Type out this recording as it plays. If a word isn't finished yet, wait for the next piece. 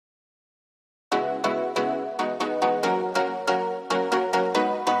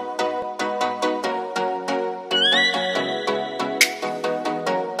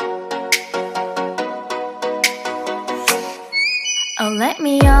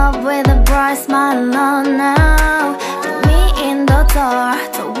up with a bright smile on now. Meet me in the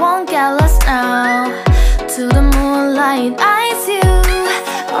dark, so won't get lost now. To the moonlight, eyes you,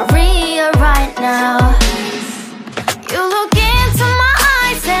 Maria right now. You look into my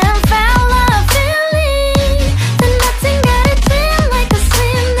eyes and felt a feeling that nothing got it feel like a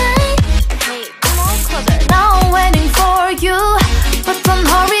slim night. Hey, come on closer. Now I'm waiting for you, but don't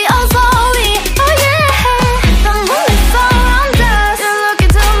hurry, oh slowly. Oh yeah, the moon is around us. You look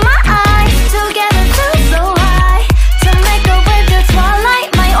into my eyes, together feel so high. To make a way the twilight,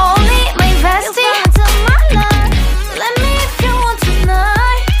 my only, my bestie. You fall into my life, let me if you want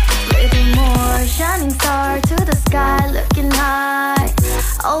tonight. Little more shining star to the sky, looking high.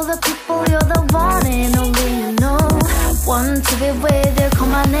 All the people, you're the one and only you know. Want to be with you, call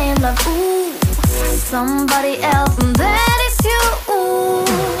my name like ooh. Somebody else, and that is you.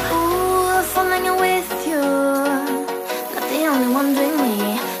 Ooh, falling in with you. Not the only one doing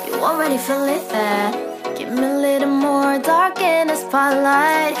me. You already feel it there. Give me a little more dark in the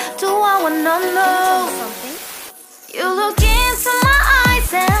spotlight. Do I wanna know? You look into my eyes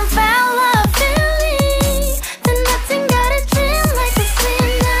and felt a feeling that nothing got a dream like a slim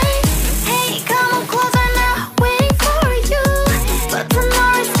night. Hey, come on closer now, waiting for you, but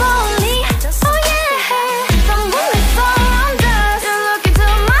tonight is slowly. Oh yeah, the moon is around us. You look into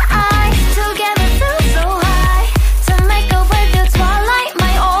my eyes, together feel so high. To make a way the twilight,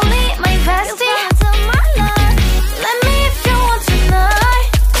 my only, my bestie. Into my life, let me if you want tonight.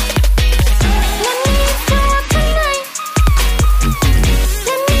 Let me if you want tonight.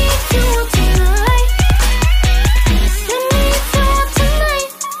 Let me if you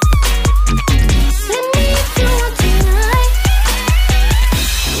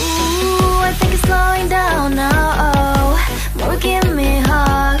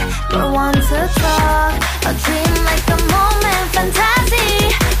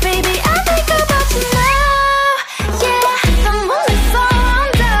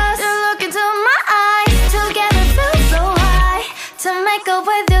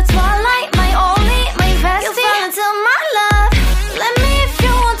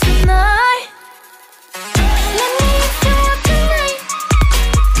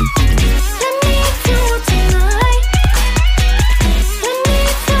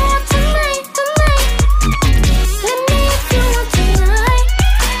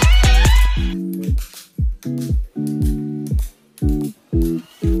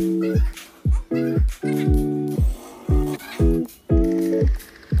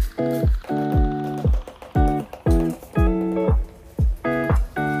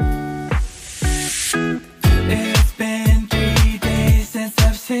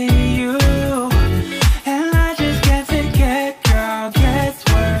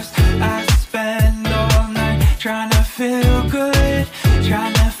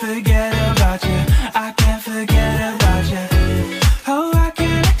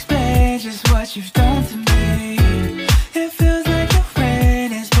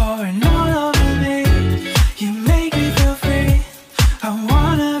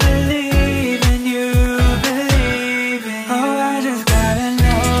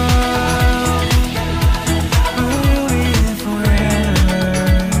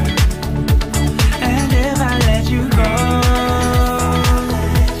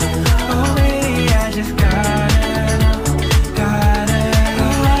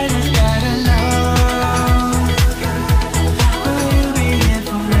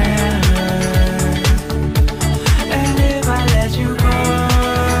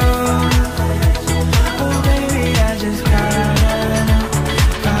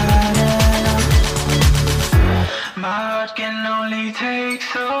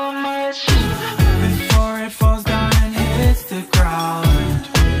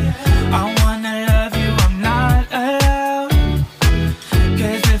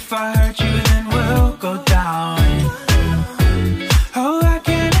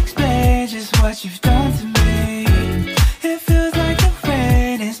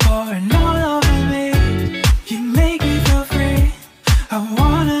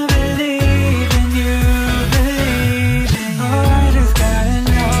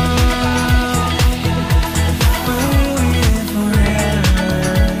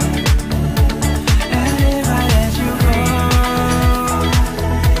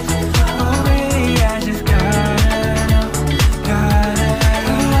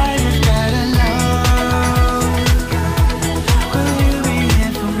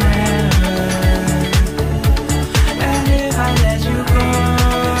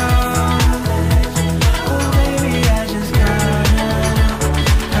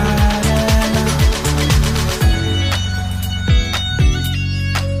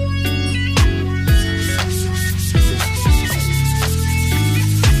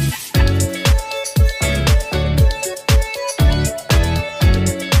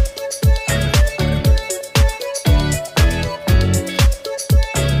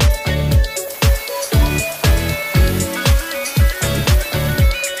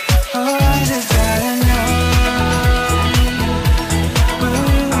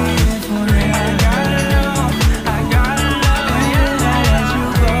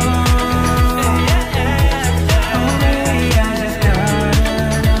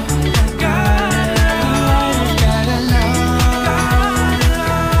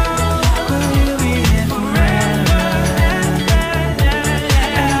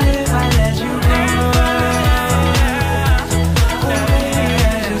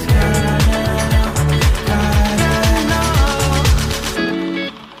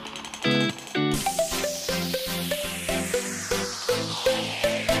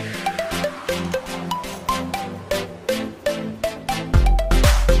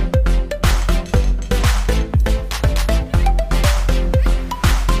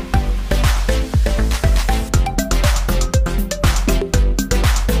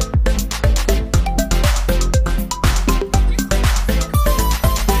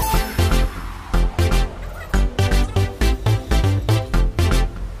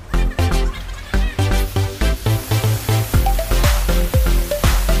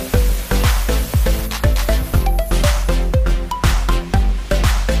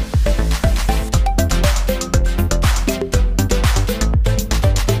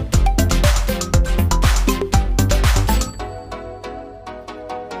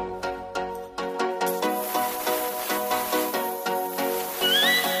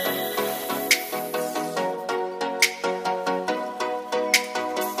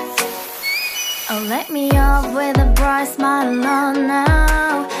with a bright smile on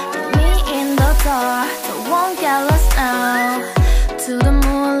now. Put me in the dark, so won't get lost now. To the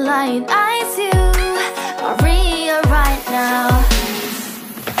moonlight, eyes you, Maria right now.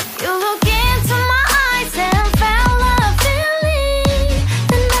 You look into my eyes and felt a feeling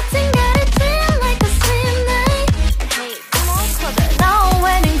that nothing got a dream like a slim night. Hey, come on, closer. Now I'm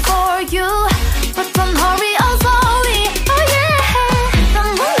waiting for you, but don't hurry, oh slowly. Oh yeah, the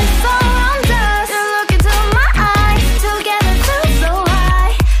moon is around us. You look into my eyes, together feel so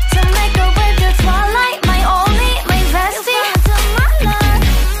high. To make up with the twilight, my only, my bestie. To my love,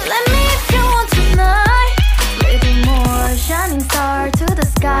 let me if you want tonight. Little more shining star to the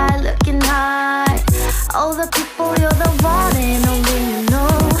sky, looking high. All the people, you're the one and only you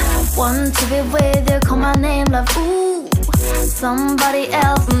know. Want to be with you, call my name, love, ooh. Somebody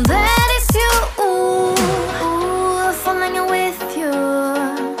else, and that is you, ooh. Ooh, falling in with you.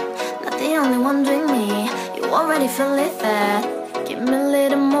 Not the only one doing me, you already feel it there. Give me a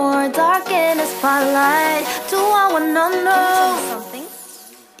little more dark in the spotlight. Do I wanna know?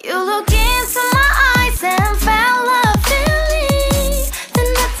 You look into my eyes and felt a feeling that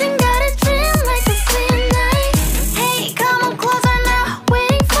nothing got a dream like a slim night. Hey, come on closer now,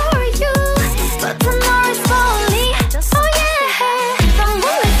 waiting for you, but tonight is slowly. Oh yeah, the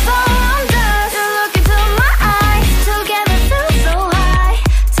moon is around us. You look into my eyes, together feel so high.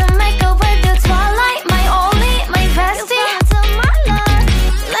 To make up with the twilight, my only, my bestie. To my love,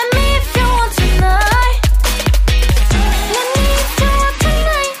 let me if you want tonight. Let me if you want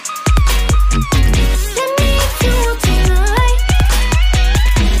tonight.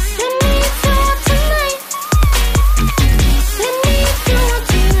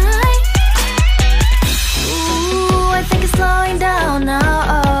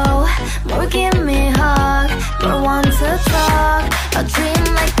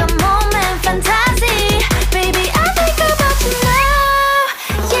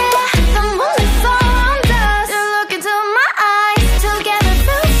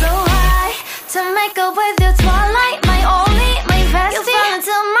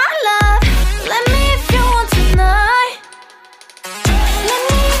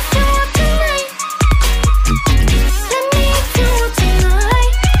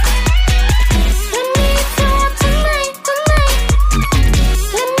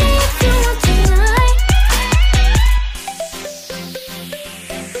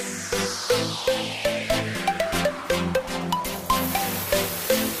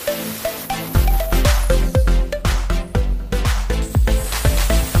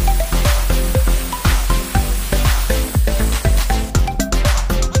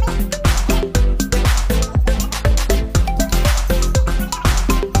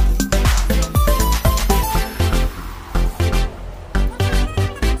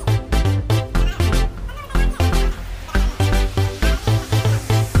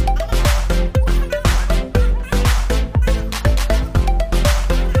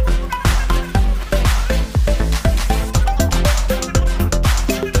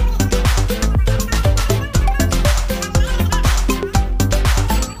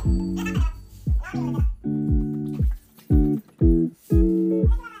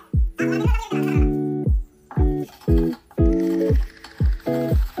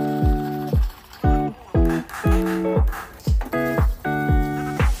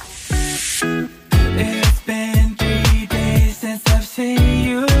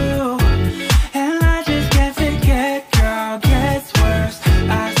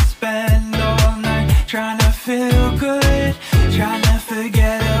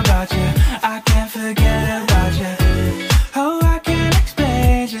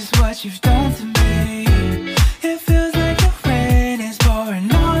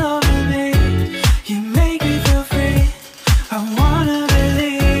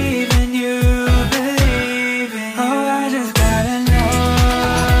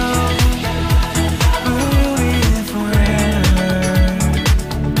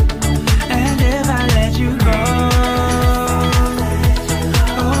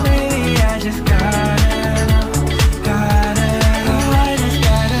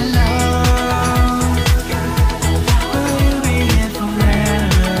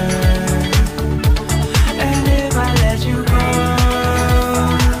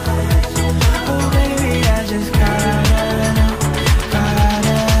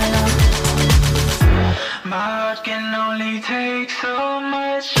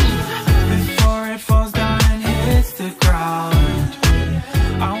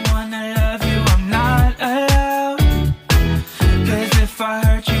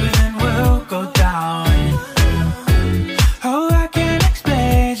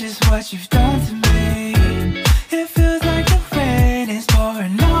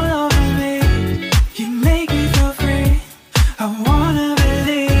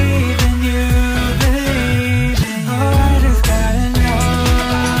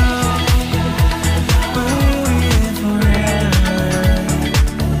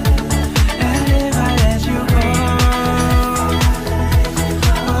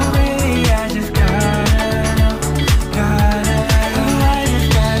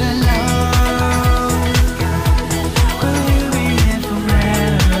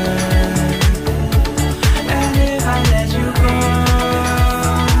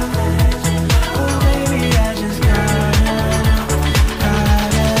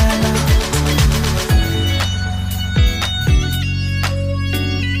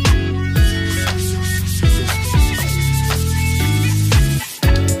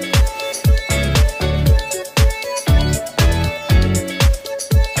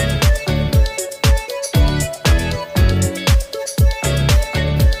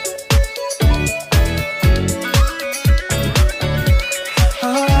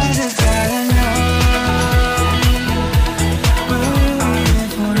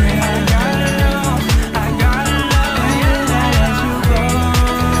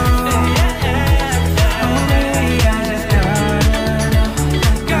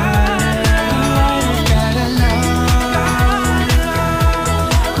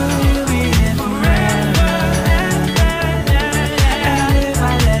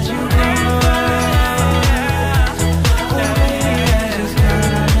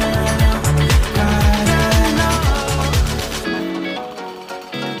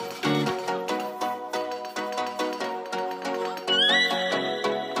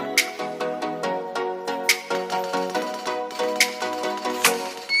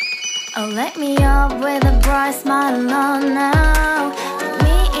 Let me up with a bright smile on now. Put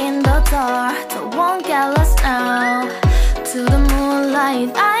me in the dark, so won't get lost now. To the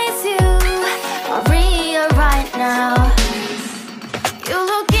moonlight, eyes you are real right now. You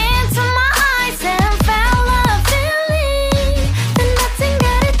look into my eyes and felt a feeling that nothing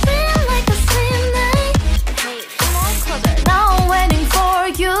got it feel like a slim night. Hey, come on closer. Now I'm waiting for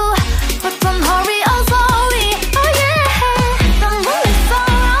you, but don't hurry, oh slowly. Oh yeah, the moon is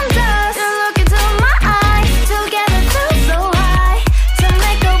around us. You look into my eyes, together feel so high. To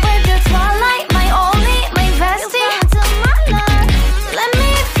make up with the twilight, my only, my bestie. To my love, let me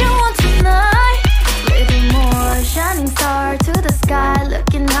if you want tonight. Little more shining star to the sky,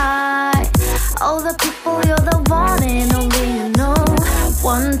 looking high. All the people, you're the one and only you know.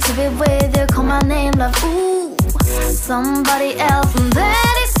 Want to be with you, call my name, love, ooh. Somebody else, and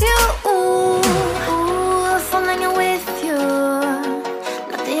that is you, ooh. Ooh, falling in with you.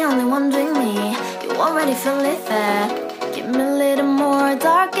 Not the only one doing me, you already feel it there. Give me a little more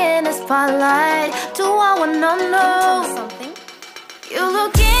dark in the spotlight. Do I wanna know something? You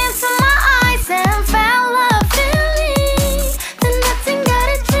look into my eyes and felt a feeling that nothing got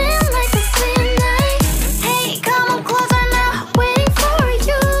it feel like a slim night. Hey, come on closer now, waiting for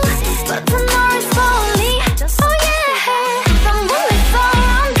you, but tonight is slowly. Oh yeah, the moon is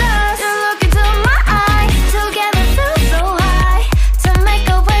around us. You look into my eyes, together feel so high. To make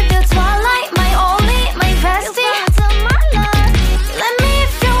up with the twilight, my only, my bestie. To my love, let me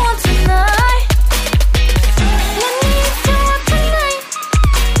if you want tonight. Let me if you want tonight.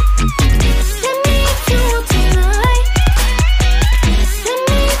 Let me if you want tonight. Let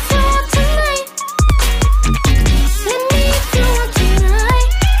me if you want tonight. Let me if you want tonight.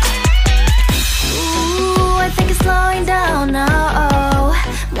 Ooh, I think it's slowing down now.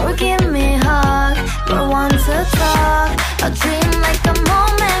 More give me a hug, more want to talk. A dream like a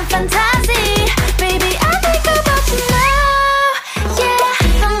moment, fantasy. Baby, I think about you now. Yeah,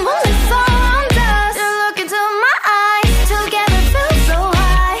 the moon is around us. You look into my eyes, together feel so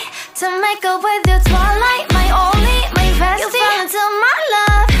high. To make up with your twilight, my only, my bestie. You fall into my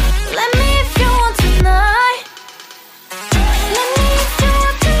love. Let me if you want tonight. Let me if you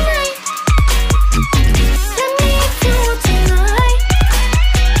want tonight. Let me if you want tonight.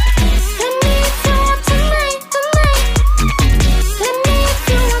 Let me if you want tonight, tonight. Let me if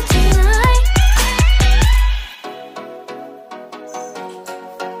you want tonight.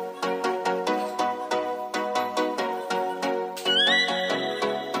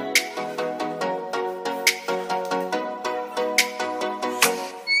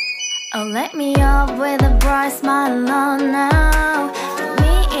 Oh, let me up with a bright smile on now. Put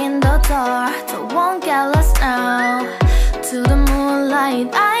me in the dark, so won't get lost now. To the moonlight,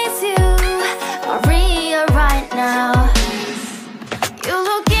 eyes you